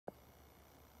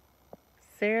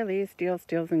Sara Lee's Deals,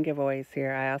 Steals, and Giveaways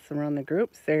here. I also run the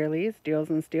group Sara Lee's Deals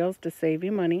and Steals to save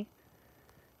you money.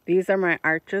 These are my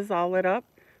arches all lit up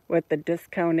with the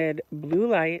discounted blue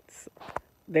lights.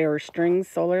 They were string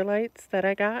solar lights that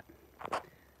I got.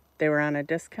 They were on a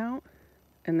discount.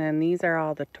 And then these are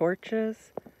all the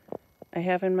torches I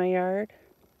have in my yard.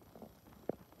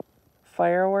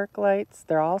 Firework lights,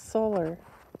 they're all solar.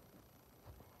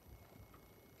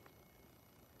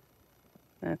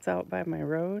 That's out by my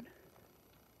road.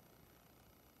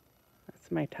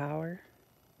 That's my tower.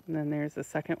 And then there's the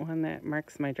second one that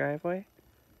marks my driveway.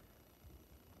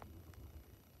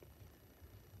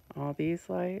 All these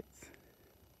lights.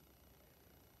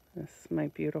 This is my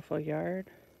beautiful yard.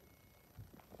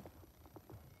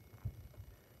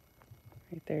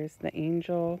 Right there's the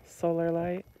angel solar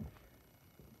light.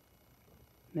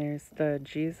 There's the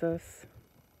Jesus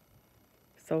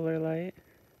solar light.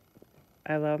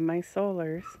 I love my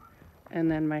solars. And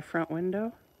then my front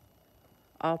window,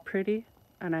 all pretty,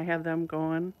 and I have them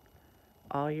going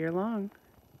all year long.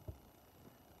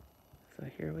 So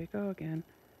here we go again.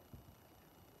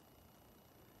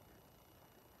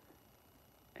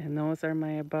 And those are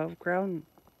my above ground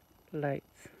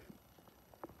lights.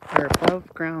 Or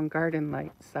above ground garden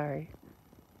lights, sorry.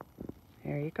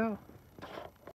 There you go.